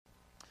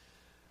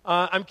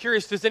I'm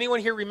curious, does anyone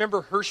here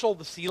remember Herschel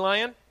the sea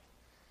lion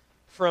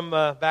from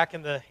back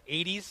in the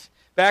 80s?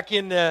 Back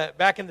in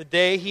the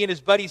day, he and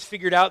his buddies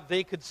figured out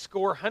they could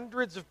score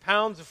hundreds of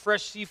pounds of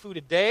fresh seafood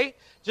a day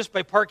just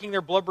by parking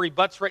their blubbery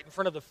butts right in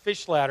front of the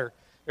fish ladder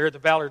there at the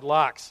Ballard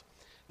Locks.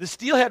 The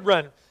steelhead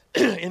run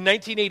in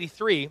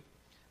 1983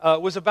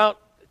 was about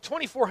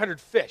 2,400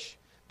 fish.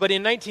 But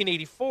in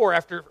 1984,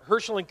 after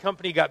Herschel and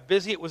company got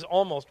busy, it was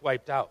almost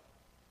wiped out.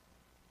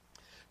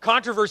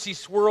 Controversy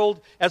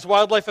swirled as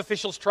wildlife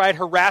officials tried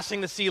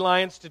harassing the sea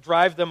lions to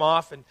drive them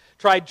off and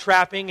tried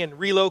trapping and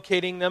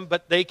relocating them,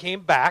 but they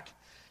came back.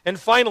 And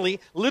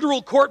finally,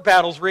 literal court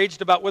battles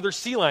raged about whether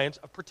sea lions,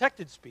 a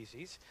protected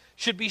species,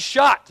 should be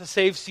shot to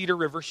save Cedar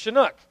River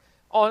Chinook,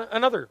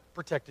 another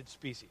protected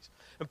species.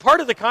 And part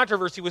of the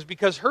controversy was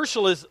because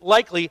Herschel is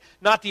likely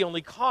not the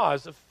only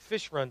cause of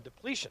fish run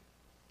depletion.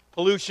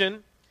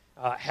 Pollution,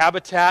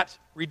 habitat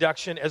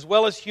reduction, as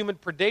well as human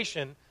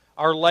predation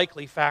are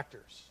likely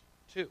factors,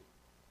 too.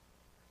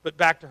 But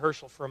back to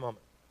Herschel for a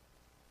moment.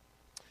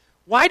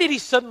 Why did he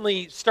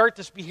suddenly start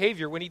this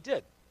behavior when he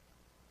did?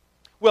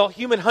 Well,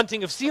 human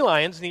hunting of sea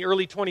lions in the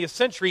early 20th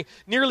century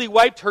nearly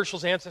wiped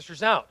Herschel's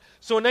ancestors out.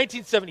 So in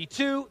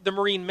 1972, the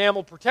Marine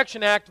Mammal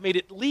Protection Act made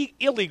it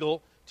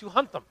illegal to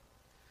hunt them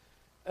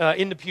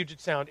in the Puget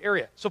Sound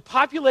area. So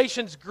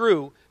populations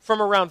grew from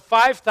around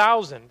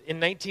 5,000 in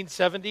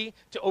 1970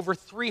 to over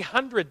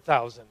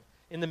 300,000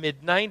 in the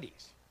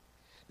mid-90s.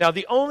 Now,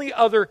 the only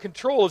other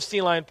control of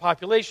sea lion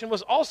population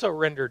was also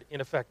rendered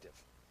ineffective.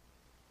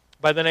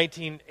 By the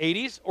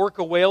 1980s,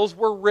 orca whales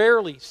were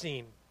rarely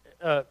seen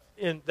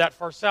in that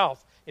far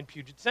south in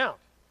Puget Sound.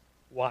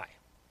 Why?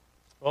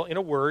 Well, in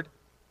a word,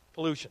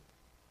 pollution.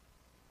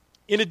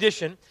 In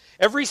addition,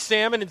 every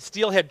salmon and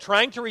steelhead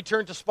trying to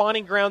return to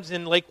spawning grounds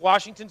in Lake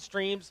Washington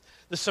streams,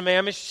 the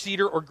Sammamish,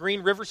 Cedar, or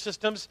Green River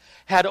systems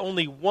had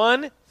only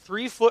one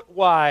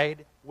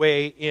 3-foot-wide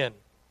way in,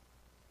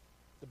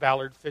 the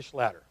Ballard Fish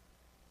Ladder,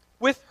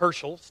 with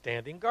Herschel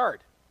standing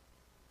guard.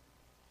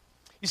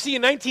 You see,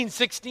 in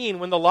 1916,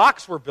 when the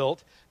locks were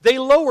built, they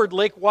lowered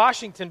Lake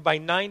Washington by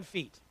 9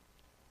 feet.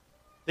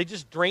 They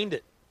just drained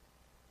it.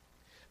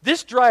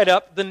 This dried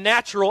up the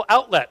natural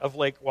outlet of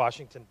Lake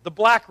Washington, the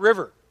Black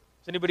River.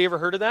 Has anybody ever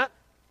heard of that?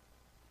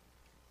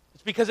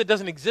 It's because it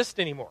doesn't exist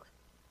anymore.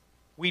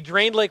 We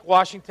drained Lake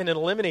Washington and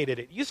eliminated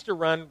it. It used to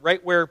run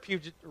right where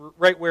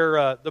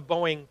the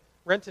Boeing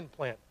Renton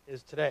plant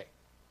is today.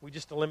 We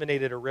just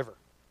eliminated a river.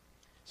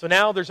 So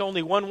now there's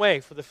only one way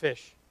for the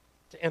fish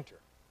to enter.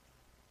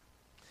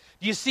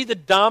 Do you see the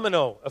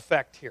domino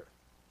effect here?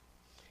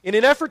 In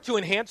an effort to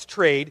enhance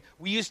trade,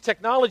 we used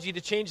technology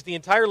to change the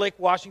entire Lake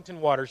Washington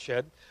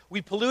watershed.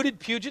 We polluted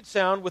Puget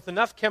Sound with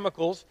enough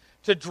chemicals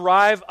to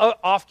drive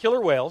off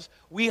killer whales.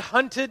 We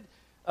hunted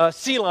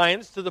sea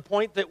lions to the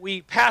point that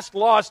we passed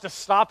laws to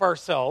stop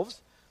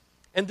ourselves.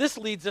 And this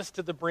leads us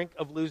to the brink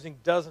of losing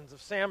dozens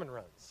of salmon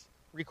runs,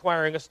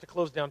 requiring us to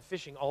close down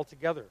fishing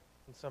altogether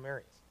in some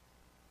areas.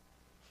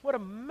 What a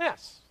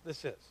mess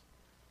this is.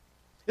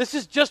 This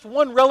is just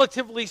one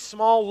relatively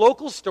small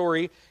local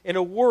story in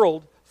a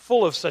world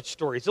full of such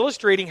stories,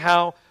 illustrating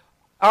how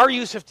our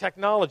use of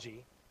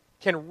technology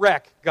can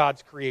wreck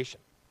God's creation.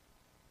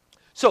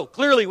 So,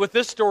 clearly, with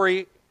this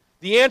story,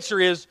 the answer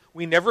is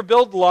we never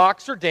build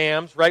locks or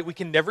dams, right? We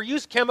can never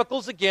use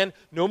chemicals again.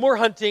 No more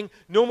hunting,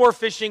 no more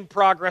fishing,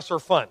 progress, or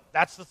fun.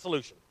 That's the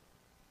solution.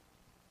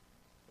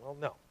 Well,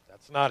 no,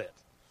 that's not it.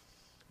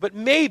 But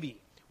maybe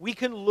we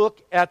can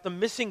look at the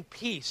missing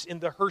piece in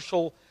the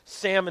Herschel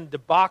salmon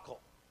debacle.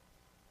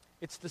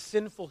 It's the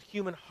sinful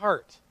human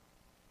heart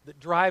that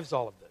drives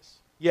all of this.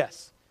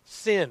 Yes,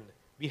 sin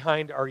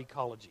behind our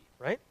ecology,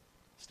 right?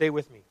 Stay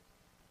with me.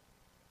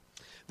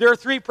 There are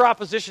 3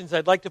 propositions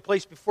I'd like to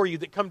place before you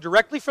that come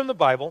directly from the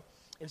Bible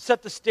and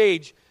set the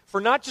stage for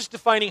not just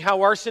defining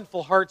how our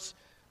sinful hearts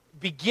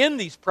begin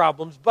these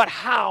problems, but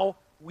how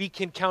we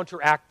can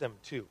counteract them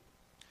too.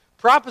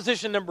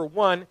 Proposition number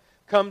 1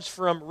 comes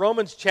from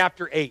Romans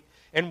chapter 8.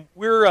 And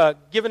we're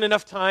given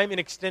enough time and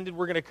extended,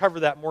 we're going to cover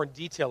that more in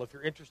detail if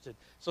you're interested.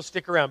 So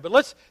stick around. But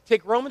let's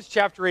take Romans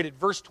chapter 8 at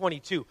verse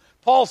 22.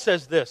 Paul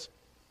says this,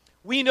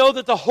 "We know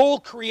that the whole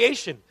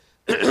creation,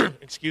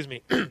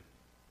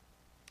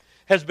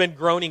 has been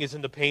groaning as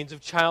in the pains of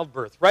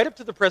childbirth, right up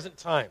to the present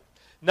time.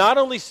 Not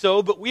only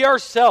so, but we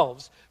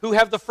ourselves, who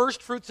have the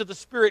first fruits of the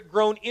Spirit,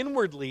 groan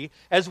inwardly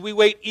as we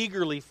wait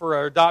eagerly for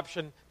our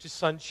adoption to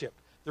sonship,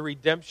 the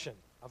redemption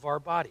of our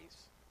bodies."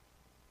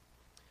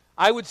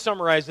 I would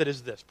summarize it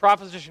as this.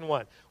 Proposition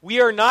 1, we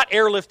are not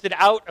airlifted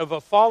out of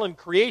a fallen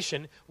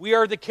creation. We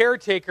are the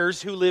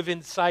caretakers who live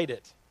inside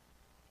it.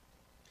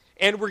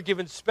 And we're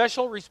given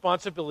special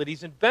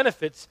responsibilities and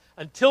benefits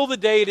until the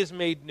day it is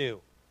made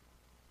new.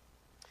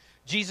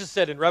 Jesus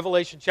said in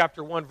Revelation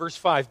chapter 1, verse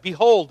 5,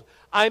 "Behold,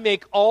 I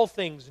make all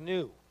things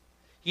new."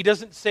 He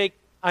doesn't say,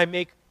 "I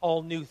make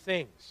all new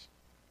things."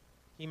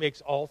 He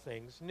makes all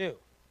things new.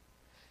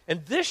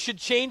 And this should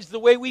change the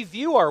way we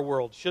view our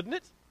world, shouldn't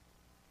it?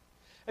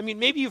 I mean,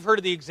 maybe you've heard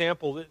of the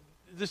example that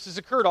this has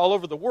occurred all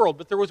over the world,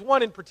 but there was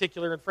one in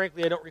particular, and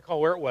frankly, I don't recall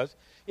where it was,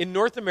 in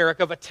North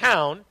America of a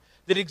town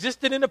that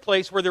existed in a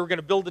place where they were going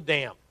to build a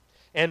dam.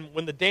 And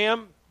when the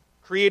dam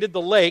created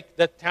the lake,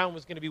 that town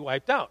was going to be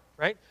wiped out,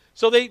 right?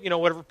 So they,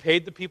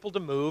 paid the people to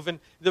move, and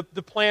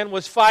the plan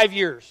was 5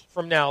 years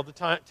from now, the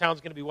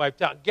town's going to be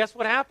wiped out. And guess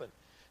what happened?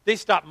 They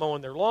stopped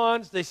mowing their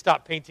lawns, they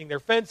stopped painting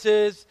their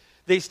fences,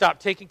 they stopped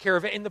taking care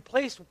of it, and the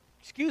place,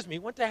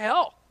 went to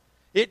hell.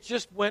 It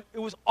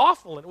was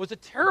awful, and it was a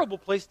terrible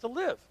place to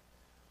live.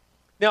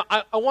 Now,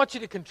 I want you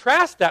to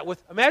contrast that with,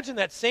 imagine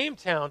that same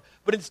town,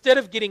 but instead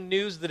of getting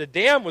news that a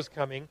dam was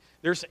coming,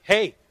 there's,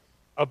 hey,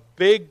 a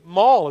big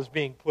mall is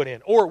being put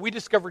in, or we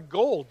discovered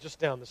gold just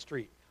down the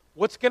street.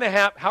 What's going to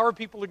happen? How are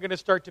people going to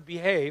start to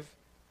behave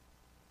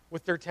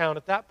with their town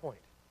at that point?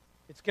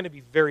 It's going to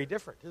be very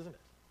different, isn't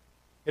it?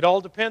 It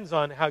all depends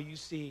on how you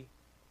see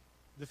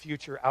the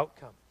future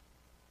outcome.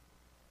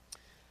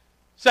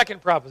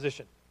 Second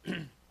proposition,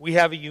 we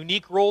have a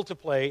unique role to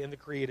play in the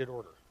created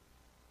order.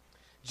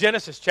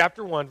 Genesis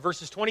chapter 1,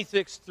 verses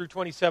 26 through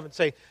 27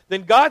 say,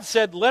 "Then God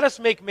said, 'Let us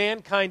make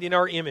mankind in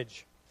our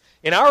image,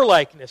 in our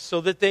likeness, so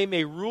that they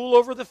may rule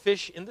over the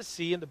fish in the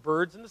sea and the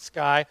birds in the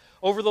sky,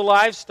 over the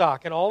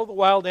livestock and all of the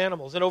wild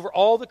animals, and over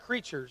all the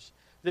creatures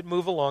that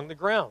move along the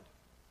ground.'"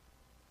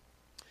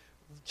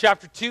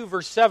 Chapter 2,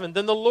 verse 7,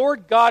 "Then the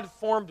Lord God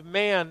formed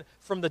man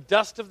from the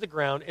dust of the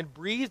ground and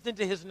breathed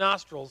into his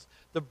nostrils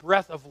the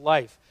breath of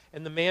life,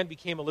 and the man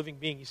became a living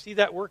being." You see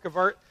that work of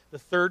art, the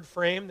third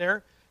frame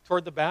there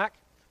toward the back?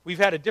 We've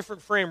had a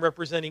different frame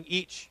representing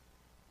each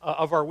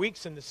of our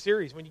weeks in this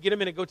series. When you get a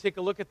minute, go take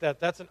a look at that.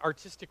 That's an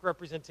artistic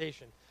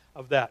representation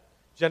of that.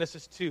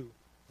 Genesis 2,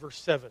 verse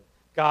 7.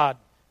 God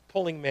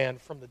pulling man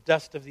from the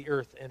dust of the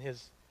earth and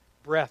his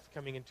breath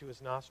coming into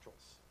his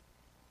nostrils.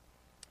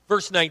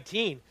 Verse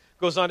 19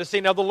 goes on to say,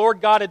 "Now the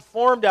Lord God had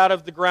formed out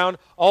of the ground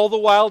all the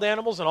wild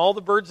animals and all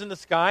the birds in the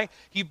sky.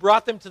 He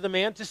brought them to the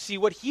man to see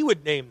what he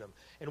would name them.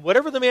 And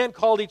whatever the man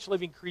called each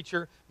living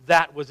creature,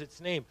 that was its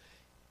name."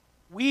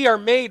 We are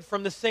made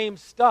from the same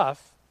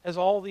stuff as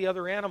all the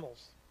other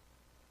animals.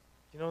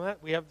 You know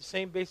that? We have the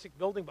same basic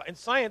building block. And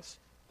science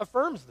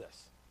affirms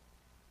this.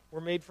 We're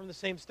made from the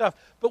same stuff.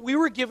 But we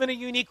were given a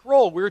unique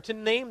role. We were to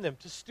name them,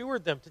 to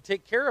steward them, to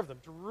take care of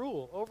them, to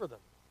rule over them.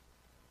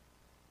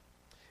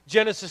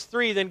 Genesis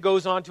 3 then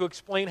goes on to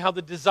explain how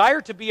the desire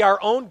to be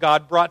our own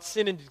God brought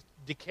sin and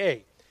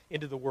decay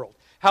into the world.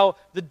 How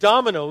the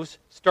dominoes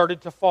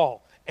started to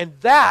fall.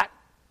 And that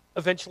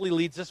eventually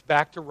leads us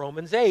back to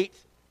Romans 8,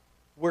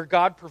 where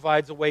God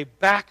provides a way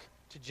back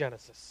to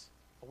Genesis,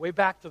 a way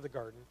back to the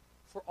garden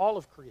for all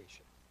of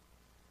creation.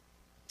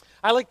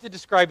 I like to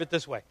describe it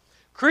this way.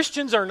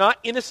 Christians are not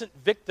innocent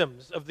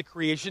victims of the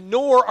creation,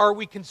 nor are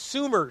we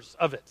consumers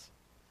of it.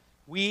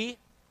 We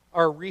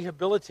are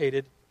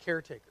rehabilitated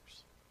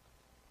caretakers.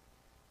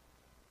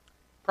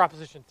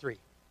 Proposition 3,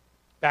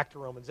 back to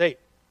Romans 8.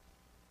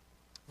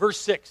 Verse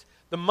 6,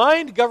 "The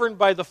mind governed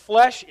by the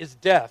flesh is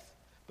death,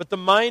 but the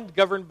mind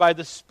governed by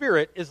the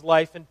Spirit is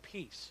life and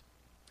peace.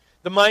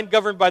 The mind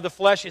governed by the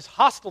flesh is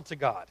hostile to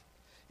God.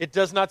 It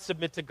does not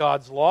submit to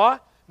God's law,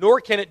 nor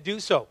can it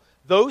do so.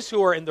 Those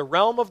who are in the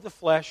realm of the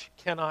flesh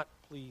cannot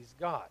please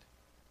God."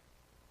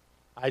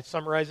 I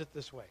summarize it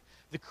this way.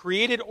 The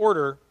created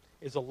order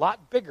is a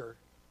lot bigger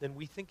than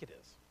we think it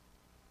is.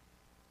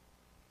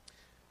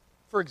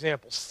 For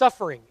example,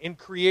 suffering in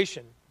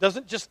creation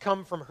doesn't just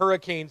come from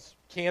hurricanes,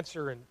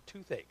 cancer, and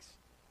toothaches.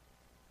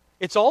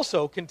 It's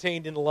also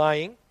contained in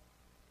lying,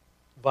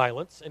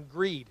 violence, and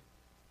greed.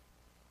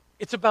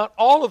 It's about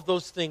all of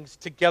those things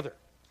together.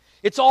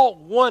 It's all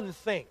one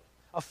thing,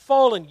 a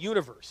fallen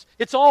universe.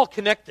 It's all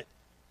connected.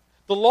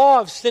 The law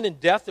of sin and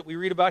death that we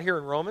read about here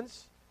in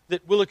Romans,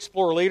 that we'll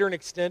explore later and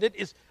extend it,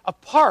 is a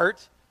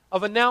part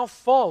of a now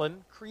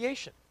fallen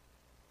creation.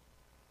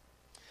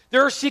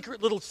 There are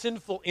secret little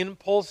sinful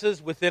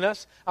impulses within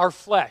us, our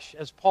flesh,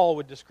 as Paul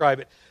would describe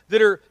it,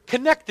 that are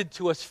connected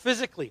to us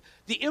physically.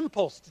 The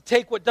impulse to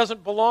take what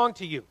doesn't belong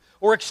to you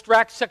or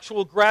extract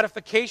sexual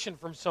gratification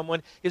from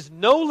someone is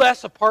no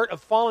less a part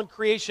of fallen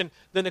creation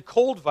than a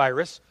cold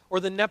virus or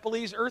the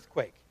Nepalese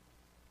earthquake.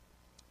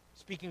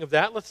 Speaking of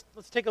that, let's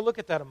take a look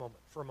at that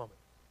for a moment.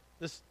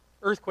 This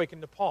earthquake in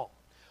Nepal.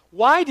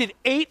 Why did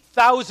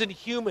 8,000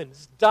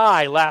 humans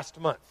die last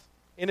month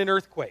in an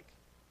earthquake?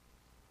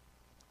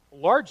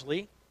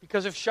 Largely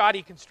because of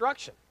shoddy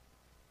construction.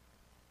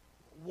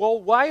 Well,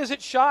 why is it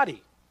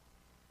shoddy?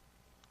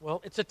 Well,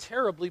 it's a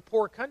terribly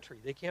poor country.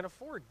 They can't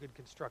afford good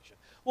construction.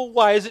 Well,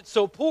 why is it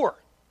so poor?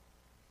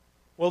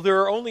 Well,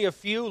 there are only a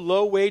few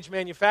low-wage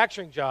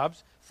manufacturing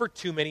jobs for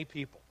too many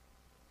people.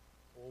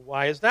 Well,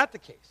 why is that the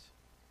case?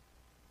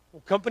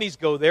 Well, companies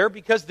go there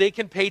because they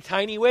can pay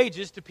tiny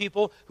wages to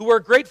people who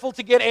are grateful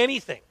to get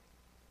anything.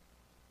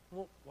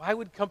 Well, why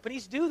would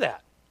companies do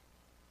that?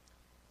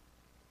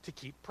 To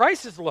keep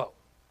prices low.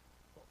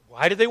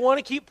 Why do they want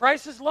to keep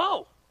prices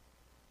low?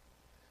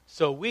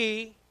 So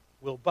we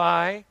will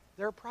buy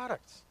their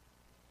products.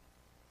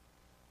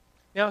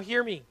 Now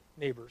hear me,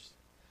 neighbors.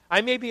 I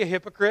may be a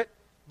hypocrite,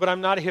 but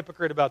I'm not a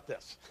hypocrite about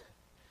this.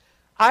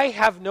 I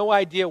have no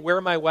idea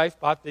where my wife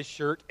bought this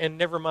shirt, and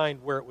never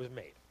mind where it was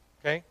made.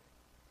 Okay?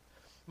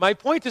 My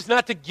point is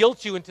not to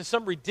guilt you into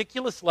some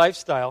ridiculous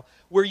lifestyle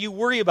where you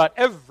worry about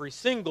every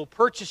single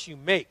purchase you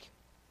make.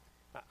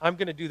 I'm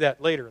going to do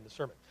that later in the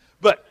sermon.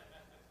 But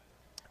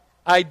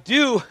I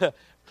do,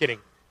 kidding,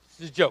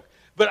 this is a joke.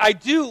 But I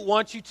do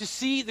want you to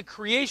see the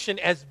creation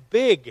as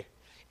big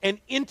and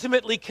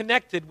intimately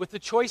connected with the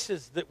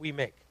choices that we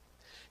make.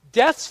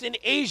 Deaths in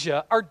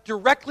Asia are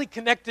directly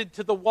connected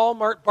to the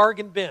Walmart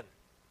bargain bin.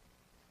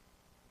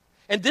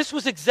 And this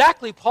was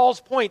exactly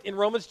Paul's point in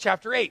Romans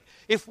chapter 8.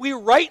 If we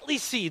rightly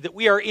see that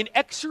we are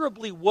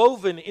inexorably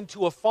woven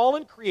into a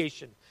fallen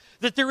creation,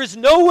 that there is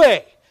no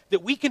way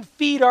that we can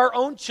feed our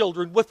own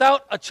children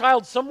without a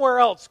child somewhere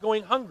else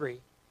going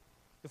hungry,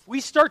 if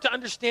we start to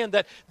understand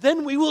that,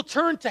 then we will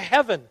turn to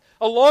heaven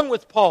along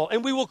with Paul,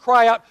 and we will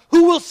cry out,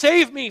 "Who will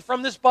save me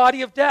from this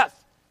body of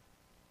death?"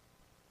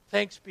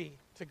 Thanks be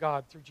to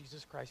God through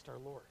Jesus Christ our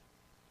Lord.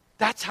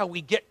 That's how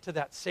we get to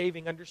that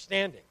saving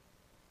understanding,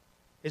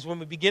 is when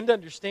we begin to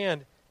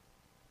understand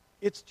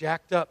it's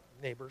jacked up,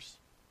 neighbors,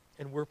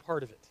 and we're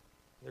part of it.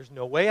 There's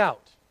no way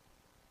out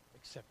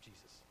except Jesus.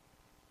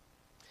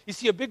 You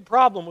see, a big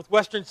problem with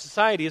Western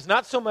society is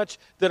not so much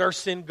that our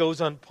sin goes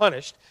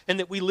unpunished and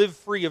that we live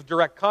free of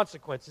direct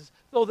consequences,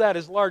 though that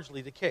is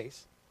largely the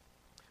case,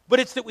 but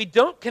it's that we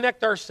don't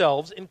connect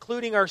ourselves,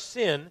 including our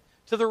sin,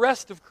 to the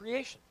rest of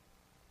creation.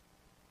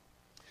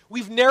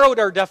 We've narrowed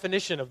our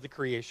definition of the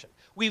creation.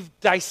 We've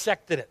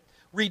dissected it,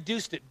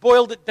 reduced it,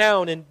 boiled it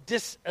down, and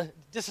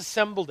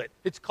disassembled it.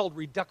 It's called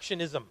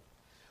reductionism.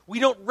 We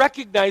don't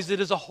recognize it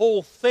as a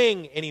whole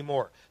thing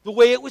anymore, the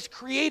way it was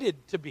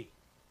created to be.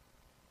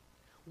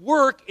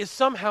 Work is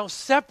somehow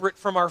separate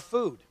from our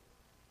food.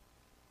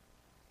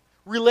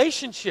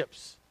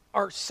 Relationships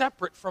are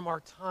separate from our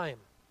time.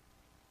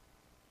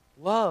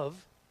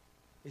 Love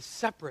is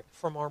separate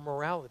from our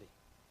morality.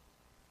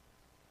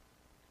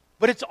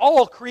 But it's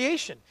all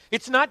creation.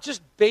 It's not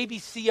just baby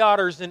sea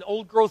otters and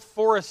old-growth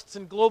forests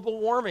and global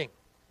warming.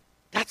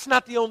 That's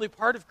not the only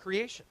part of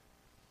creation.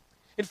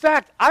 In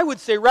fact, I would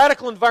say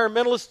radical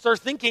environmentalists are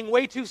thinking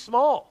way too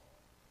small.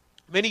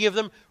 Many of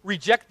them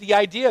reject the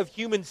idea of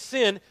human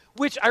sin,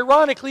 which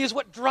ironically is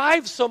what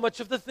drives so much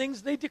of the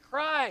things they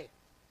decry.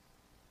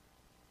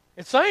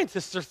 And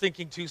scientists are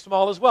thinking too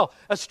small as well.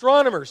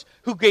 Astronomers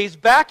who gaze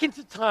back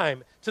into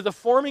time to the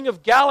forming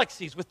of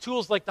galaxies with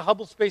tools like the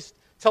Hubble Space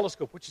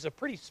Telescope, which is a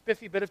pretty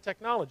spiffy bit of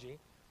technology,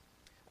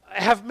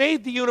 have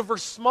made the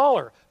universe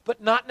smaller, but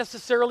not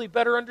necessarily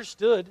better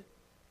understood,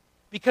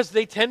 because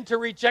they tend to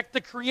reject the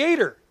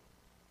Creator,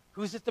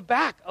 who's at the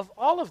back of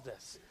all of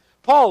this.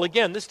 Paul,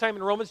 again, this time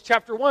in Romans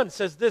chapter 1,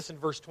 says this in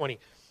verse 20.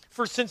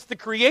 For since the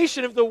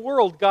creation of the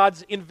world,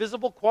 God's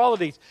invisible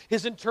qualities,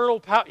 his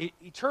eternal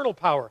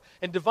power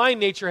and divine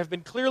nature have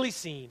been clearly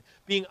seen,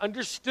 being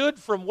understood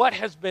from what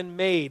has been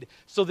made,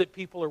 so that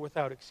people are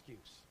without excuse.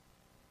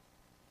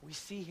 We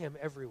see him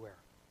everywhere.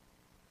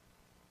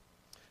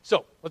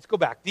 So, let's go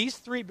back. These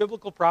three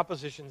biblical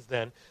propositions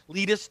then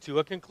lead us to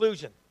a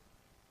conclusion.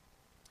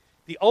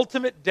 The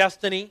ultimate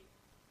destiny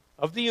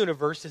of the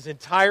universe is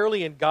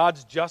entirely in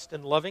God's just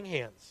and loving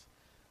hands.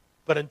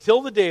 But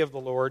until the day of the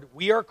Lord,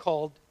 we are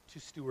called to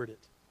steward it.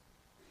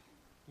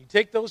 You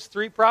take those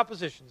three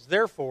propositions,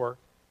 therefore,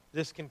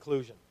 this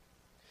conclusion.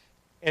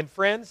 And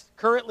friends,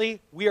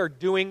 currently we are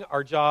doing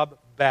our job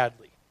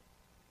badly.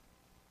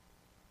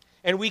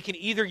 And we can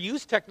either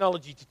use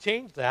technology to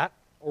change that,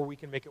 or we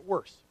can make it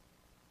worse.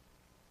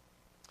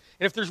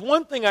 And if there's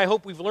one thing I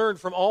hope we've learned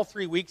from all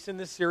 3 weeks in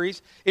this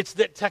series, it's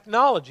that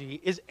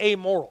technology is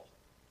amoral.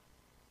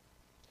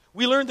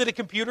 We learned that a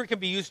computer can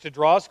be used to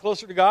draw us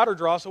closer to God or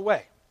draw us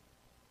away.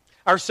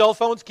 Our cell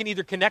phones can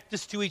either connect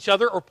us to each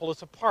other or pull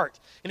us apart.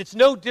 And it's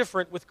no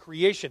different with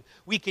creation.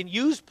 We can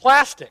use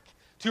plastic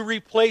to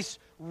replace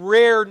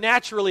rare,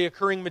 naturally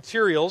occurring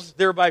materials,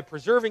 thereby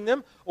preserving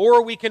them,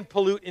 or we can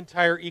pollute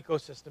entire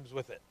ecosystems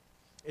with it.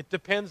 It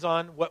depends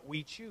on what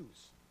we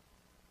choose.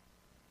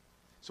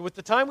 So with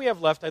the time we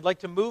have left, I'd like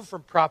to move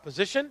from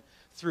proposition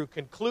through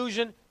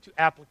conclusion to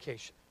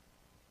application.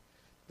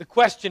 The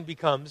question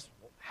becomes,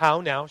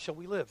 how now shall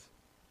we live?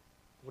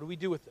 What do we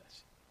do with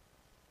this?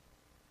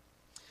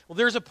 Well,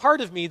 there's a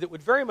part of me that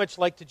would very much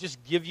like to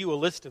just give you a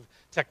list of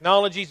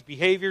technologies,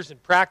 behaviors,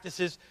 and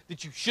practices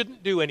that you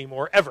shouldn't do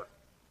anymore, ever.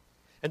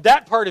 And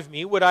that part of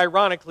me would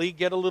ironically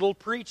get a little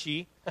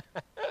preachy.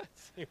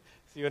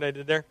 See what I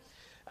did there?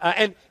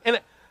 And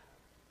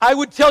I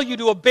would tell you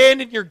to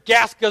abandon your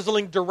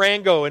gas-guzzling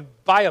Durango and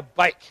buy a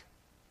bike.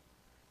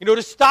 You know,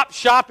 to stop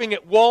shopping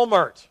at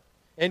Walmart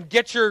and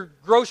get your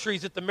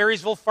groceries at the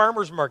Marysville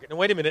Farmers Market. Now,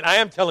 wait a minute, I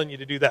am telling you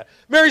to do that.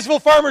 Marysville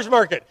Farmers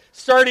Market,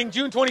 starting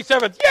June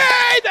 27th.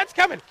 Yay, that's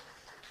coming.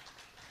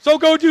 So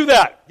go do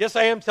that. Yes,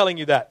 I am telling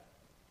you that.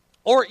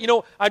 Or, you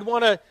know, I'd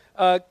want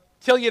to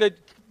tell you to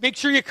make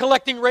sure you're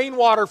collecting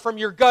rainwater from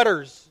your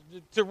gutters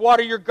to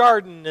water your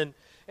garden,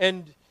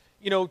 and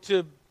you know,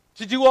 to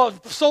do all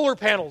solar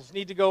panels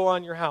need to go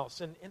on your house,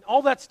 and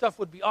all that stuff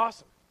would be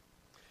awesome.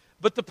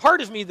 But the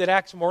part of me that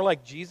acts more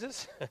like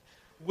Jesus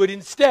would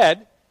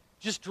instead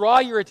just draw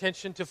your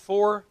attention to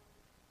 4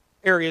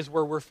 areas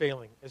where we're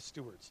failing as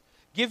stewards.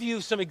 give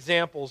you some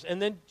examples,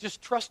 and then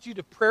just trust you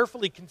to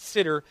prayerfully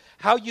consider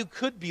how you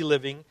could be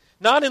living,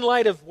 not in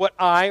light of what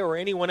I or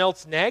anyone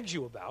else nags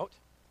you about,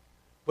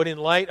 but in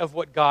light of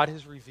what God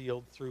has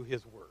revealed through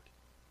His Word.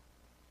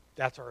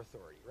 That's our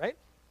authority, right?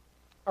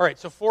 All right,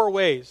 so 4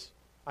 ways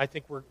I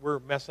think we're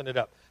messing it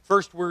up.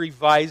 First, we're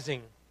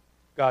revising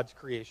God's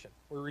creation.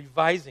 We're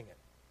revising it.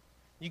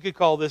 You could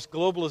call this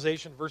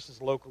globalization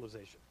versus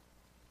localization.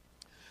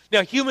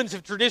 Now, humans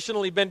have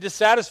traditionally been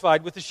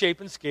dissatisfied with the shape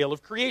and scale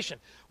of creation.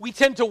 We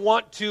tend to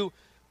want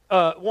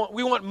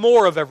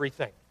more of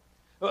everything.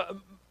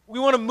 We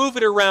want to move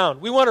it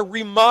around. We want to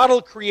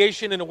remodel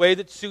creation in a way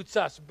that suits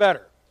us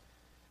better.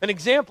 An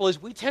example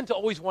is we tend to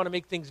always want to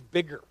make things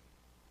bigger,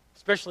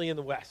 especially in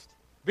the West.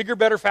 Bigger,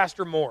 better,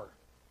 faster, more.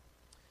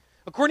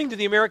 According to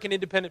the American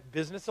Independent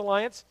Business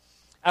Alliance,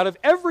 out of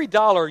every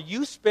dollar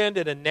you spend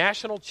at a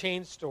national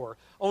chain store,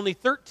 only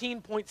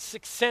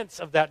 13.6 cents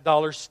of that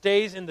dollar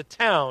stays in the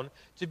town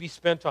to be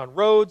spent on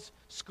roads,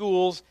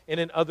 schools, and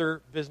in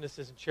other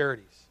businesses and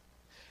charities,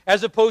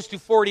 as opposed to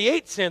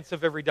 48 cents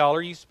of every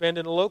dollar you spend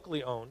in a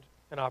locally owned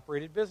and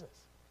operated business.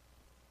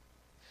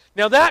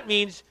 Now that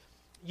means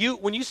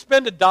when you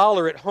spend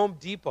 $1 at Home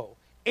Depot,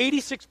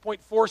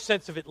 86.4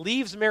 cents of it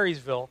leaves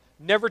Marysville,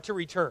 never to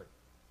return,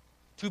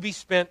 to be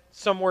spent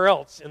somewhere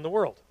else in the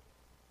world.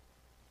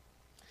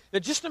 Now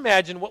just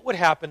imagine what would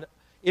happen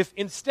if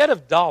instead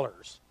of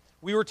dollars,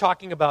 we were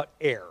talking about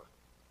air.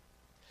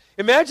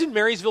 Imagine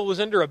Marysville was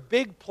under a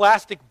big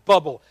plastic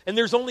bubble and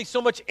there's only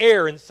so much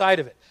air inside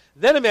of it.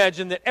 Then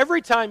imagine that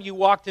every time you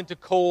walked into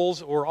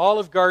Kohl's or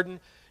Olive Garden,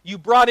 you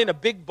brought in a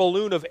big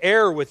balloon of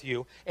air with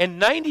you,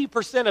 and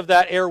 90% of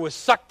that air was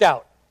sucked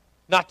out,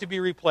 not to be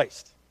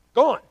replaced.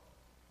 Gone.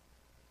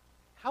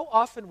 How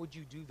often would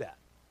you do that?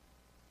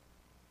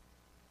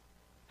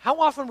 How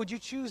often would you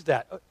choose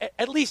that?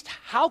 At least,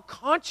 how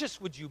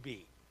conscious would you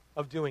be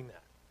of doing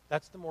that?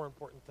 That's the more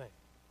important thing.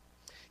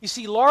 You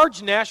see,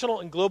 large national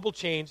and global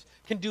chains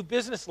can do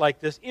business like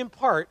this in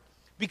part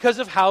because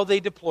of how they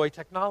deploy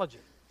technology.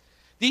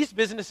 These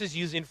businesses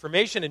use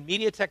information and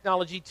media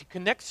technology to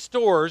connect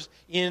stores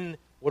in,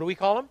 what do we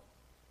call them?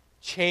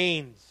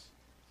 Chains.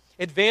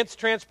 Advanced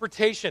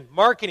transportation,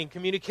 marketing,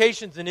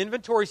 communications, and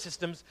inventory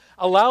systems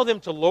allow them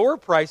to lower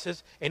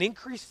prices and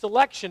increase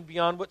selection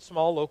beyond what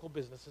small local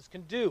businesses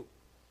can do.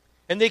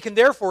 And they can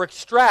therefore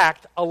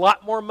extract a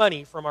lot more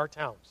money from our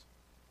towns.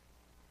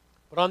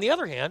 But on the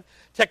other hand,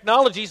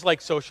 technologies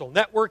like social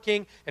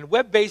networking and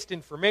web-based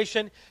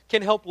information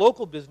can help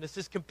local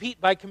businesses compete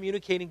by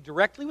communicating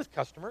directly with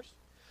customers,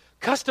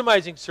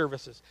 customizing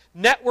services,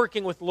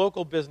 networking with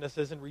local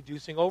businesses, and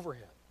reducing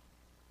overhead.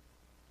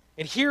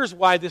 And here's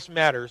why this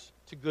matters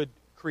to good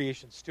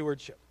creation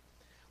stewardship.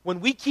 When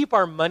we keep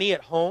our money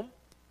at home,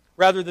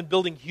 rather than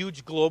building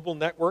huge global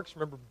networks,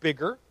 remember,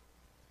 bigger,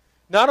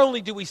 not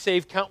only do we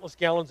save countless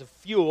gallons of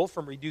fuel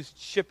from reduced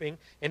shipping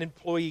and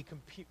employee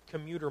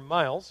commuter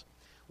miles,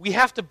 we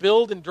have to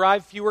build and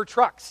drive fewer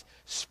trucks,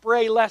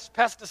 spray less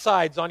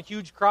pesticides on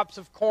huge crops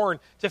of corn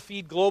to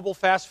feed global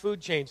fast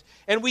food chains,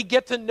 and we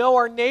get to know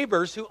our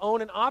neighbors who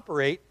own and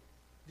operate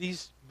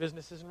these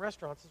businesses and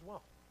restaurants as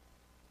well.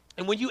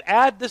 And when you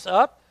add this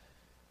up,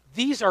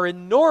 these are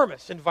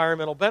enormous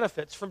environmental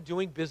benefits from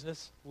doing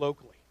business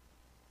locally.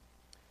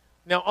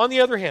 Now, on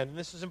the other hand, and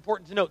this is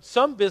important to note,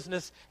 some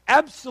business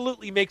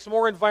absolutely makes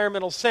more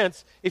environmental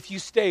sense if you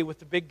stay with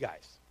the big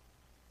guys.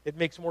 It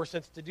makes more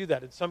sense to do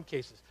that in some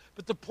cases.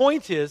 But the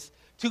point is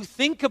to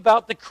think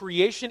about the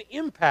creation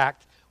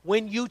impact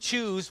when you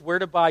choose where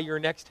to buy your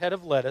next head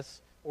of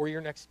lettuce or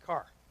your next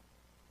car.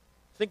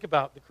 Think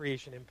about the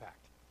creation impact.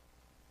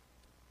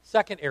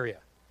 Second area,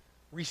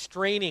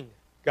 restraining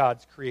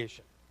God's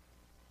creation.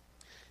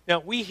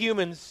 Now, we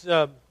humans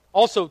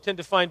also tend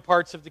to find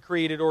parts of the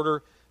created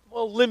order,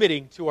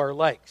 limiting to our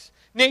likes.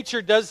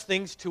 Nature does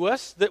things to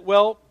us that,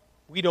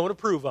 we don't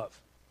approve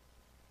of.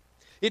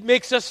 It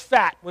makes us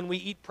fat when we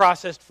eat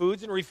processed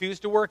foods and refuse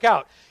to work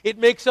out. It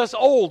makes us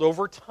old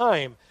over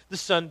time. The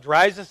sun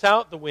dries us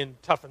out, the wind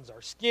toughens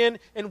our skin,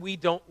 and we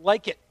don't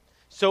like it.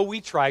 So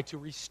we try to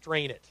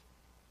restrain it.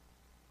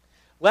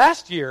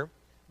 Last year,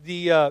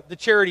 the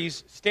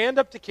charities Stand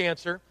Up to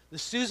Cancer, the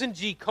Susan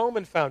G.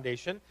 Komen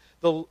Foundation,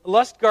 the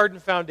Lustgarten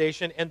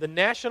Foundation, and the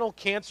National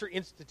Cancer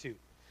Institute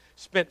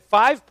spent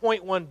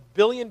 $5.1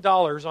 billion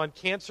on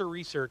cancer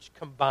research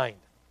combined.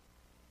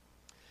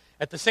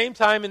 At the same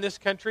time in this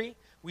country,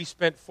 we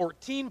spent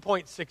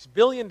 $14.6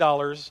 billion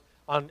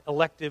on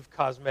elective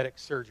cosmetic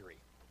surgery.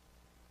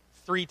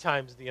 3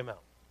 times the amount.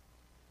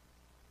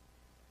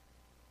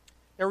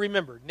 Now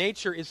remember,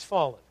 nature is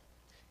fallen.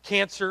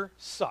 Cancer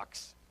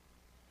sucks.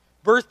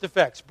 Birth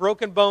defects,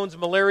 broken bones,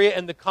 malaria,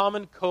 and the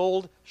common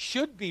cold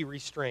should be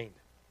restrained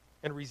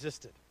and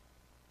resisted.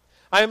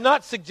 I am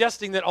not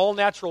suggesting that all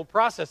natural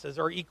processes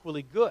are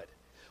equally good.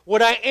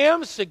 What I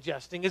am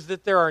suggesting is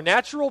that there are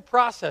natural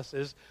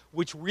processes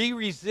which we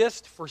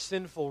resist for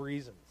sinful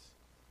reasons.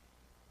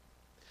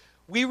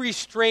 We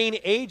restrain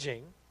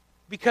aging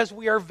because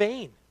we are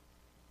vain.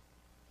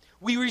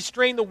 We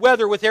restrain the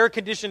weather with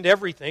air-conditioned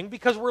everything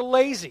because we're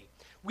lazy.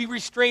 We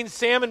restrain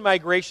salmon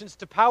migrations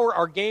to power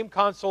our game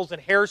consoles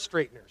and hair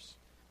straighteners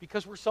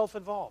because we're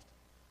self-involved.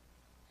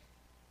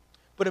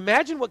 But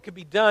imagine what could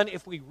be done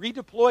if we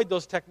redeployed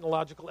those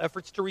technological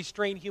efforts to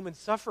restrain human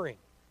suffering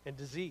and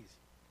disease.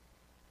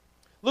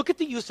 Look at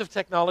the use of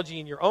technology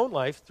in your own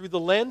life through the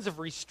lens of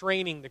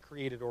restraining the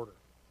created order.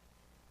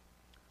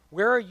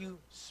 Where are you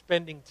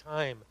spending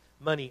time,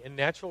 money, and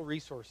natural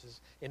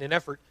resources in an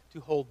effort to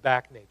hold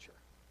back nature?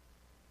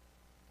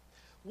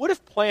 What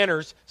if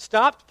planners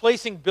stopped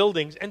placing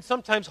buildings and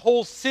sometimes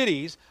whole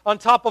cities on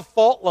top of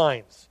fault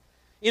lines,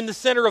 in the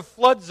center of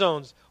flood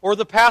zones, or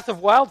the path of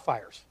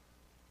wildfires?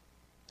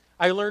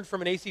 I learned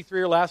from an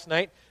AC3er last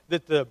night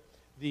that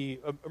the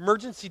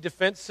emergency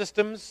defense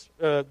systems,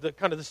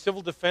 the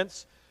civil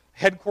defense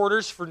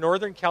headquarters for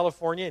Northern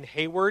California in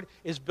Hayward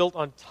is built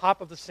on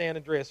top of the San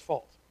Andreas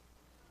Fault.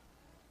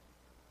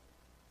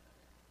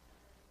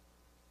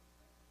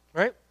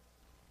 Right?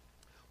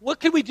 What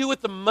could we do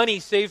with the money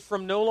saved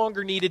from no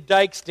longer needed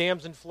dikes,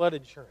 dams, and flood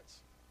insurance?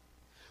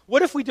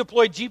 What if we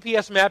deployed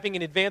GPS mapping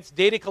and advanced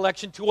data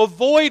collection to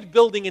avoid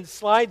building in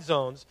slide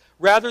zones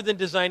rather than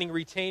designing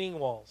retaining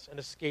walls and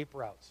escape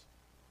routes?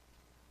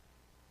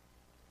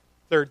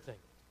 Third thing,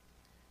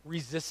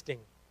 resisting.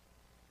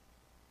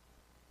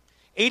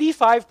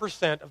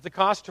 85% of the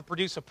cost to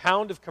produce a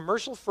pound of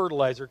commercial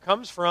fertilizer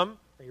comes from,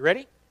 are you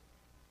ready?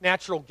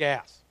 Natural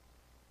gas.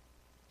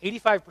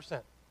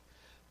 85%.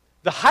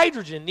 The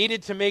hydrogen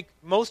needed to make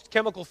most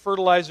chemical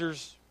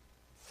fertilizers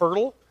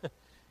fertile,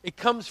 it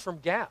comes from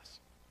gas.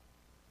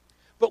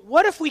 But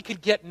what if we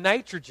could get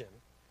nitrogen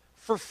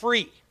for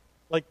free,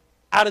 like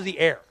out of the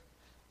air?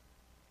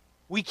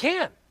 We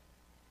can.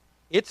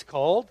 It's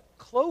called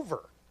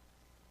clover.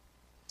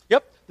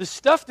 Yep, the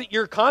stuff that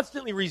you're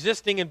constantly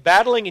resisting and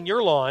battling in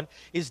your lawn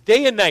is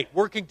day and night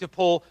working to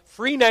pull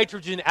free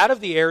nitrogen out of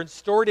the air and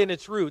store it in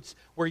its roots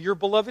where your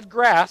beloved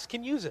grass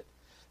can use it.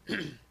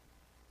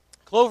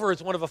 Clover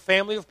is one of a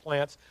family of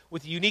plants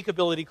with a unique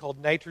ability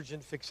called nitrogen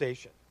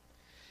fixation.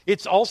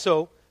 It's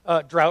also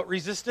drought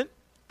resistant,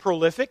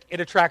 prolific,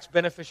 it attracts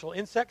beneficial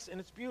insects, and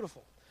it's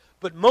beautiful.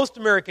 But most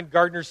American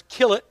gardeners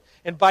kill it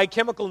and buy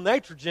chemical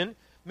nitrogen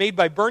made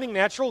by burning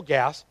natural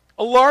gas,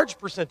 a large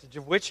percentage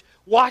of which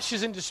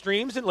washes into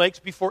streams and lakes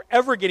before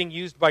ever getting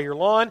used by your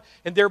lawn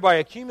and thereby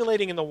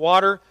accumulating in the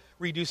water,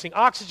 reducing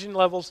oxygen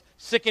levels,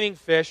 sickening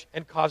fish,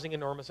 and causing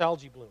enormous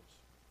algae blooms.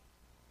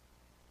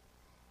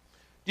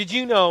 Did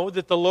you know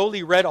that the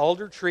lowly red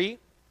alder tree,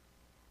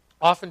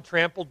 often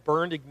trampled,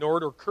 burned,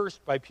 ignored, or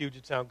cursed by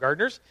Puget Sound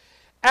gardeners,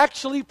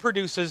 actually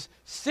produces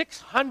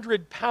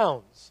 600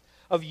 pounds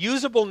of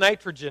usable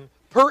nitrogen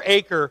per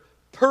acre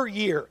per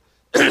year,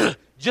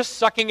 just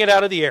sucking it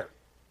out of the air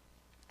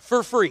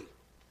for free,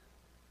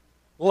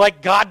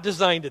 like God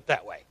designed it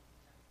that way.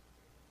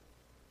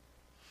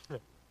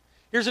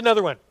 Here's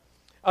another one.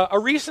 A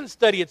recent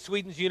study at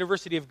Sweden's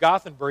University of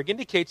Gothenburg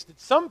indicates that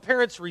some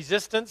parents'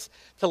 resistance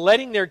to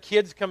letting their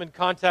kids come in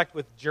contact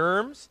with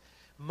germs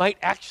might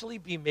actually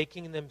be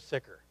making them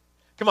sicker.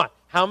 Come on,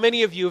 how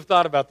many of you have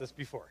thought about this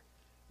before?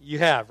 You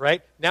have,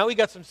 right? Now we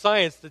got some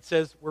science that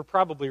says we're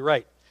probably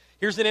right.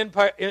 Here's an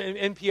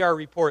NPR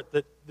report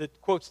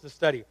that quotes the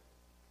study.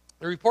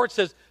 The report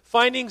says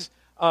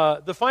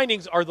the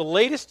findings are the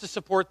latest to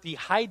support the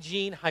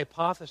hygiene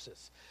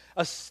hypothesis,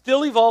 a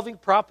still evolving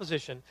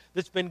proposition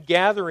that's been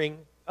gathering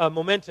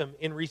momentum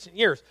in recent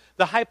years.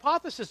 The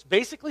hypothesis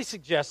basically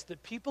suggests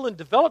that people in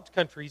developed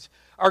countries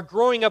are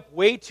growing up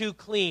way too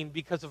clean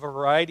because of a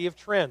variety of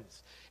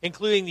trends,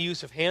 including the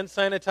use of hand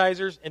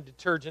sanitizers and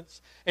detergents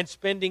and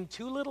spending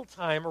too little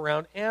time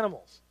around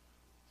animals.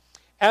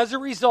 As a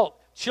result,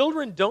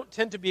 children don't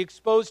tend to be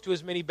exposed to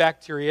as many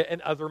bacteria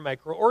and other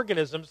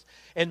microorganisms,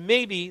 and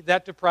maybe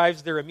that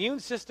deprives their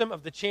immune system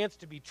of the chance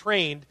to be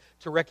trained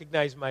to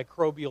recognize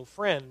microbial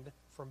friend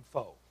from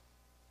foe.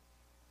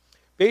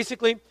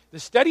 Basically, the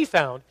study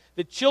found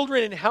that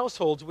children in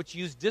households which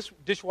use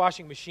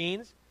dishwashing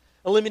machines,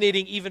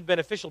 eliminating even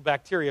beneficial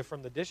bacteria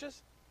from the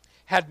dishes,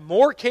 had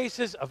more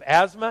cases of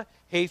asthma,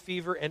 hay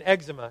fever, and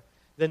eczema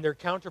than their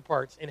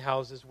counterparts in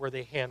houses where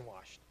they hand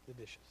washed the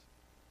dishes.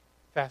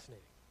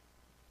 Fascinating.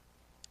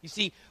 You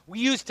see, we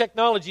use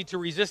technology to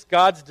resist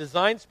God's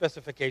design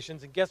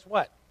specifications, and guess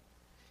what?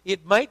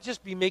 It might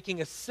just be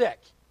making us sick,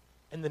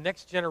 and the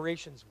next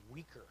generation's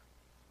weaker.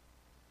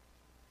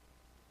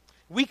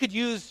 We could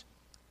use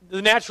the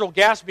natural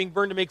gas being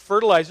burned to make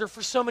fertilizer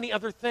for so many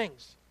other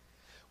things.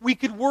 We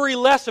could worry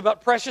less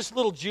about precious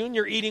little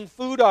Junior eating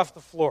food off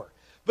the floor.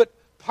 But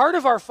part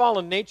of our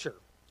fallen nature,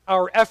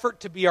 our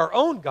effort to be our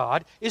own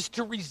God, is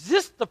to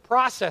resist the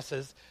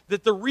processes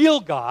that the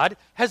real God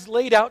has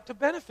laid out to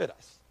benefit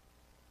us.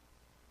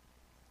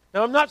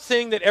 Now, I'm not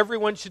saying that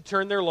everyone should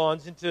turn their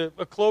lawns into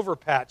a clover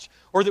patch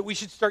or that we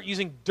should start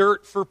using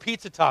dirt for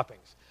pizza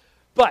toppings.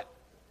 But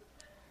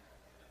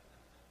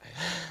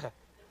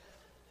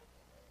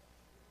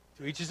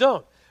to each his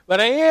own. But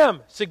I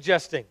am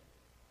suggesting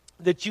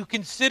that you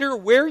consider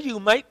where you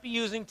might be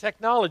using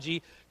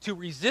technology to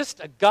resist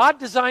a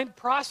God-designed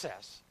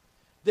process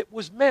that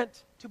was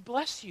meant to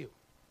bless you.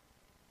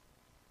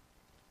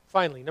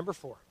 Finally, number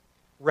 4,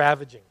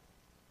 ravaging.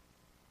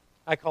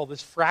 I call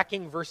this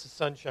fracking versus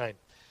sunshine.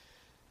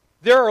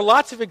 There are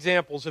lots of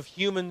examples of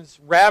humans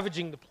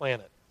ravaging the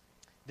planet.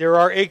 There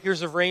are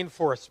acres of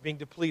rainforests being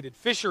depleted,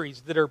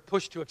 fisheries that are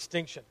pushed to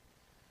extinction,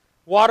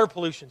 water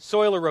pollution,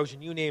 soil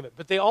erosion, you name it.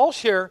 But they all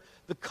share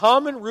the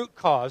common root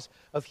cause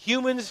of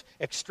humans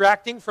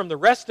extracting from the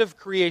rest of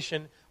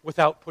creation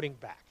without putting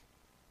back.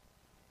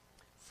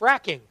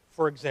 Fracking,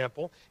 for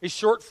example, is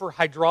short for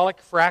hydraulic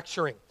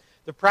fracturing,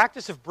 the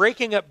practice of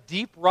breaking up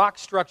deep rock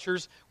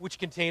structures which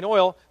contain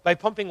oil by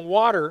pumping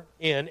water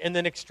in and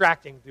then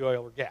extracting the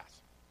oil or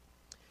gas.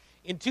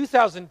 In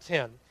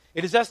 2010,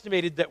 it is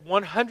estimated that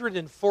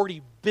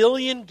 140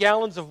 billion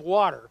gallons of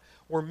water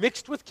were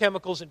mixed with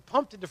chemicals and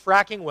pumped into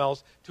fracking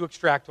wells to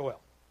extract oil.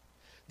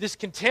 This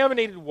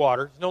contaminated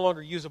water, no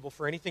longer usable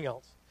for anything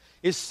else,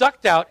 is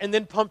sucked out and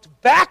then pumped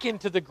back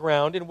into the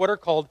ground in what are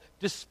called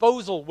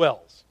disposal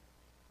wells.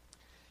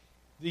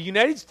 The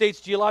United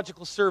States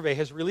Geological Survey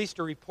has released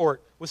a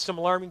report with some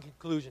alarming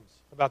conclusions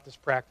about this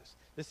practice.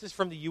 This is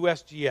from the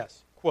USGS.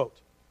 Quote,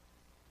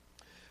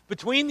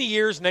 between the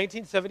years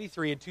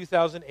 1973 and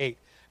 2008,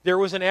 there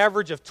was an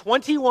average of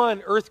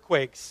 21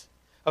 earthquakes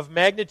of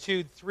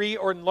magnitude 3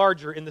 or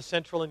larger in the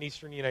central and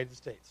eastern United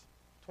States.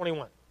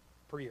 21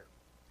 per year.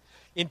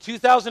 In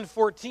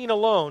 2014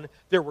 alone,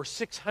 there were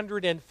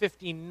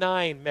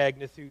 659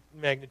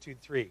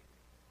 magnitude 3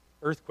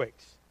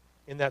 earthquakes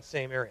in that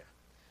same area.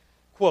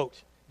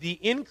 Quote, the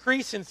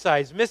increase in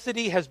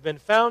seismicity has been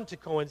found to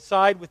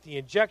coincide with the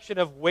injection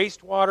of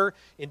wastewater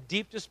in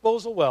deep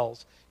disposal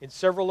wells in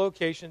several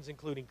locations,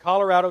 including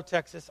Colorado,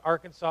 Texas,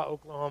 Arkansas,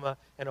 Oklahoma,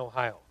 and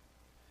Ohio.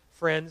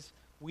 Friends,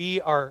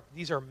 these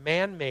are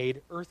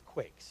man-made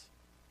earthquakes.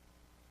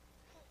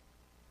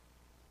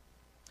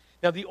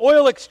 Now, the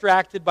oil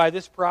extracted by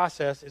this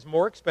process is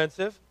more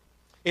expensive.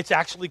 It's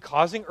actually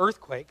causing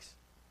earthquakes.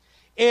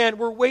 And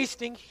we're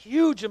wasting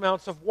huge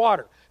amounts of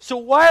water. So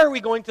why are we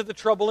going to the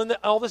trouble and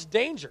all this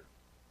danger?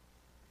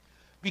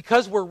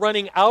 Because we're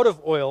running out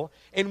of oil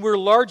and we're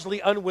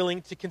largely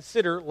unwilling to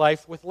consider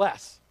life with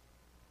less.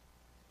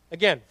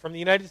 Again, from the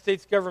United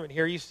States government,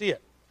 here you see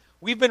it.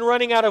 We've been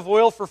running out of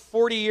oil for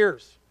 40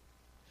 years.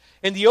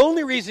 And the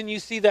only reason you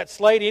see that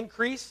slight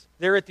increase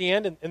there at the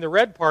end in the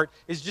red part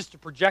is just a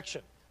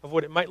projection of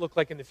what it might look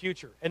like in the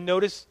future. And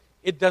notice,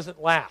 it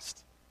doesn't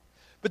last.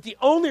 But the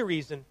only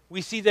reason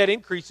we see that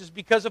increase is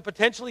because of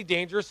potentially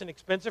dangerous and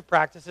expensive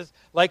practices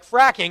like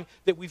fracking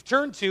that we've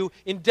turned to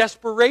in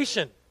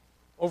desperation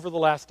over the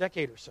last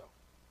decade or so.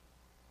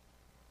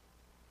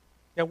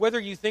 Now,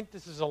 whether you think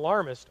this is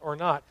alarmist or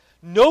not,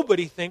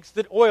 nobody thinks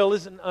that oil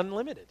is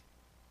unlimited.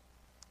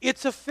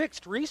 It's a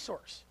fixed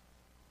resource.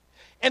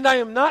 And I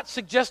am not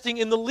suggesting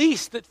in the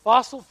least that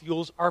fossil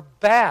fuels are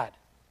bad.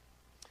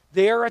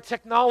 They are a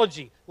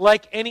technology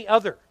like any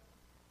other,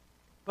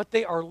 but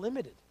they are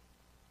limited.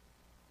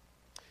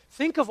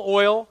 Think of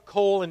oil,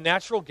 coal, and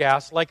natural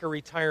gas like a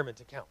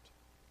retirement account,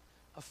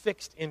 a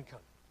fixed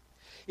income.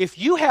 If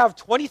you have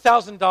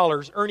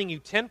 $20,000 earning you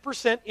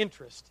 10%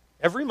 interest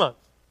every month,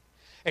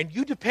 and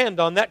you depend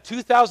on that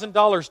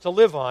 $2,000 to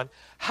live on,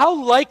 how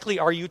likely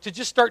are you to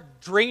just start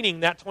draining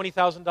that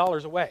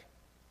 $20,000 away?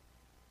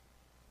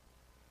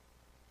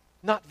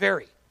 Not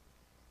very.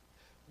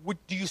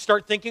 Do you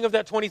start thinking of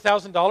that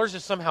 $20,000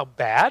 as somehow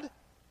bad?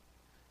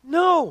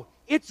 No,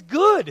 it's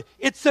good.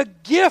 It's a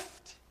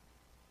gift.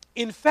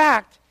 In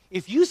fact,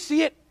 if you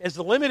see it as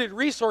the limited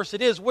resource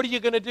it is, what are you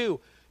going to do?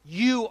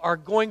 You are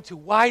going to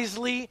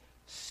wisely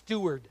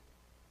steward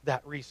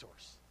that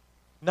resource,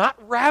 not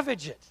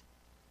ravage it.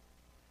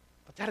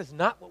 But that is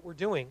not what we're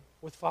doing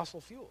with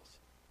fossil fuels.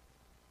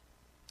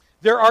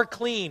 There are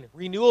clean,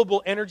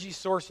 renewable energy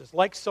sources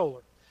like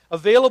solar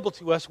available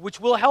to us which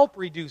will help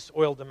reduce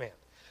oil demand.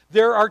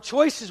 There are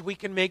choices we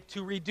can make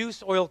to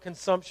reduce oil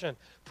consumption,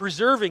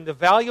 preserving the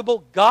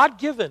valuable,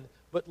 God-given,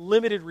 but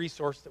limited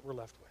resource that we're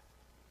left with.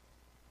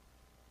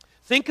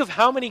 Think of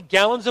how many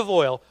gallons of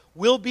oil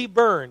will be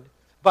burned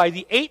by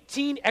the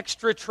 18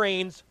 extra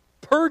trains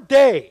per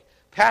day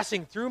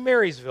passing through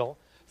Marysville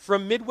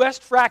from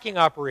Midwest fracking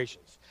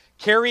operations,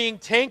 carrying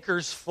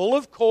tankers full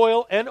of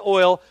coal and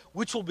oil,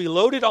 which will be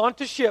loaded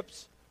onto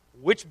ships,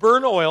 which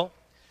burn oil,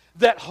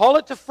 that haul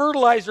it to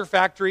fertilizer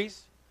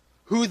factories,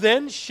 who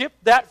then ship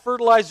that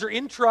fertilizer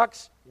in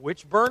trucks,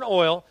 which burn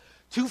oil,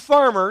 to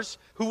farmers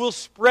who will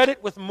spread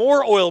it with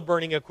more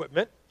oil-burning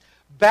equipment,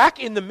 back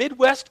in the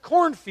Midwest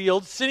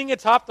cornfields sitting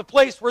atop the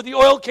place where the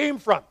oil came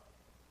from.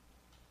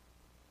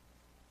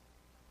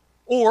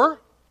 Or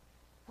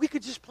we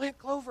could just plant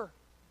clover.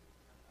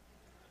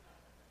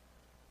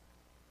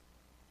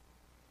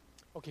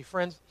 Okay,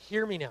 friends,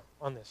 hear me now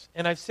on this.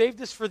 And I've saved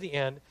this for the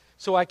end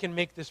so I can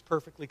make this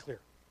perfectly clear.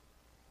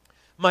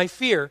 My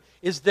fear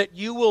is that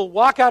you will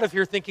walk out of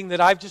here thinking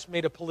that I've just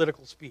made a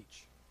political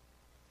speech.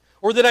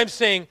 Or that I'm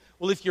saying,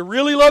 well, if you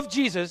really love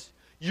Jesus,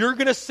 you're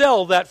going to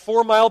sell that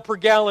 4 mile per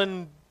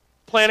gallon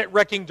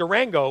planet-wrecking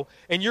Durango,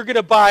 and you're going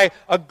to buy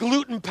a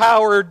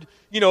gluten-powered,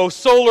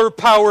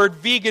 solar-powered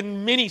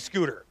vegan mini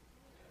scooter.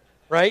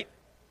 Right?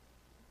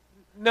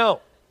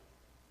 No.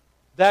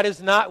 That is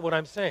not what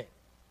I'm saying.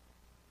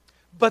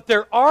 But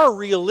there are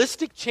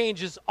realistic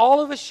changes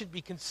all of us should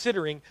be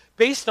considering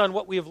based on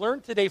what we have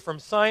learned today from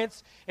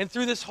science and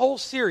through this whole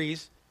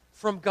series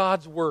from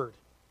God's Word.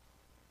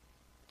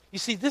 You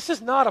see, this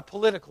is not a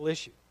political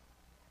issue.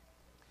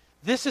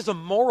 This is a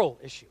moral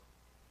issue.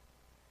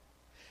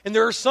 And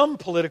there are some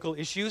political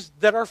issues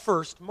that are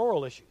first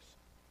moral issues.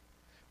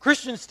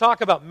 Christians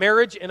talk about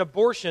marriage and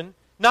abortion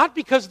not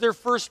because they're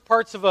first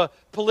parts of a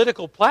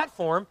political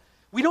platform.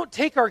 We don't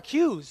take our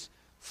cues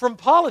from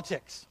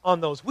politics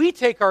on those. We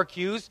take our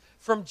cues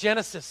from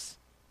Genesis.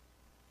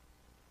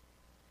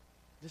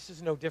 This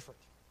is no different.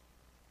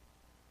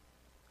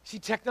 See,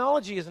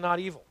 technology is not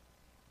evil.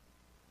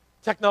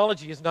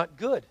 Technology is not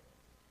good.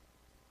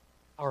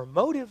 Our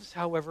motives,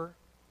 however,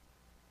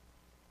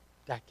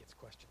 that gets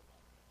questionable.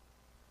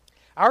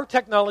 Our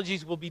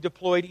technologies will be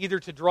deployed either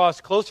to draw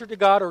us closer to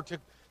God or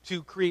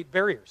to create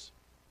barriers.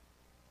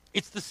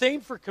 It's the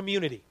same for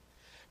community.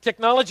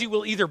 Technology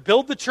will either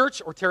build the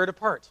church or tear it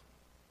apart.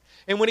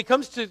 And when it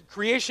comes to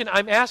creation,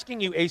 I'm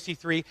asking you,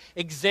 AC3,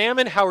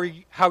 examine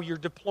how you're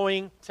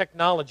deploying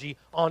technology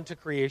onto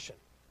creation.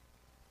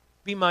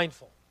 Be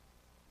mindful.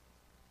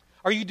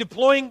 Are you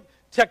deploying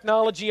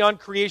technology on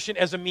creation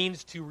as a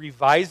means to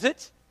revise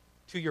it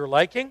to your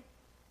liking?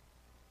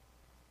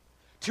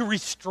 To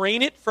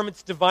restrain it from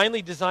its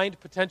divinely designed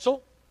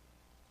potential?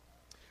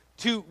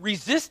 To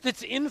resist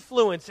its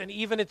influence and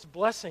even its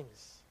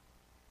blessings?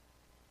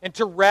 And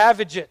to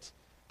ravage it,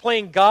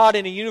 playing God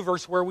in a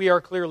universe where we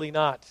are clearly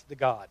not the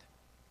God?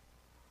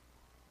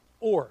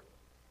 Or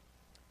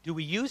do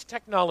we use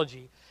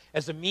technology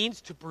as a means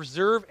to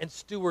preserve and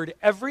steward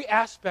every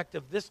aspect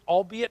of this,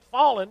 albeit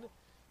fallen,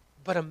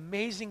 but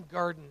amazing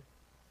garden?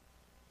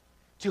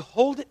 To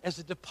hold it as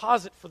a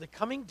deposit for the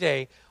coming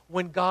day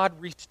when God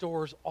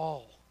restores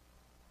all,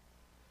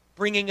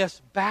 bringing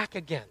us back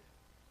again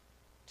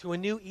to a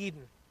new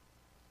Eden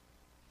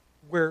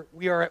where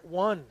we are at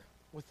one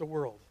with the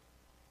world,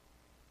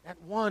 at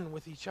one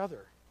with each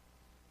other,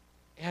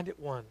 and at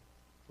one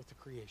with the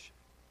creation.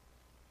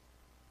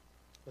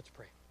 Let's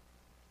pray.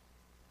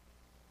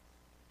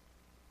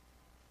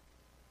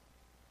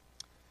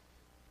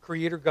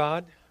 Creator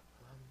God,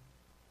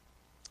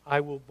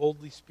 I will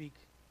boldly speak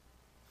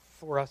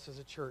for us as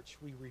a church.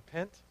 We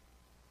repent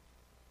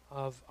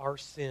of our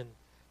sin,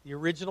 the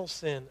original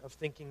sin of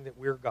thinking that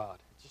we're God.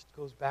 It just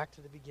goes back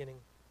to the beginning.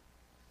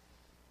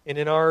 And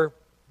in our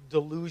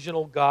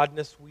delusional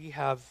godness, we've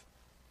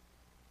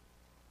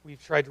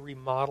tried to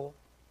remodel.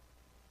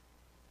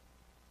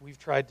 We've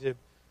tried to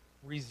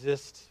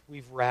resist.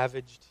 We've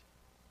ravaged.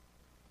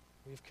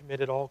 We've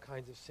committed all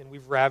kinds of sin.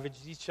 We've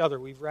ravaged each other.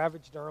 We've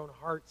ravaged our own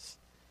hearts.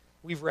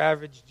 We've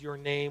ravaged your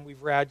name.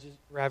 We've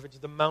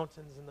ravaged the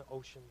mountains and the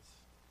oceans.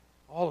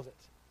 All of it.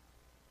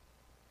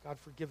 God,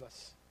 forgive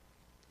us.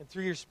 And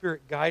through your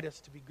Spirit, guide us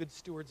to be good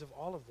stewards of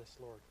all of this,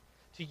 Lord.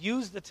 To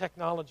use the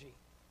technology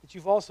that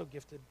you've also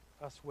gifted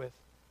us with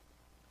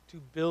to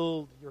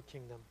build your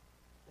kingdom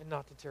and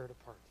not to tear it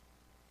apart.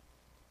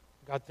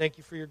 God, thank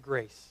you for your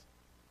grace,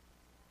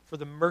 for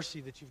the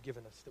mercy that you've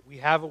given us, that we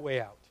have a way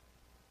out.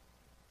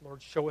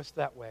 Lord, show us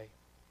that way.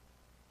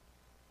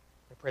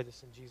 I pray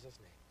this in Jesus'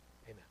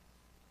 name. Amen.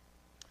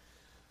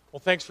 Well,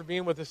 thanks for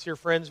being with us here,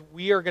 friends.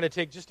 We are going to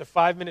take just a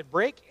 5-minute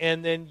break,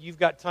 and then you've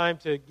got time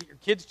to get your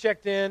kids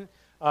checked in,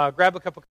 grab a cup of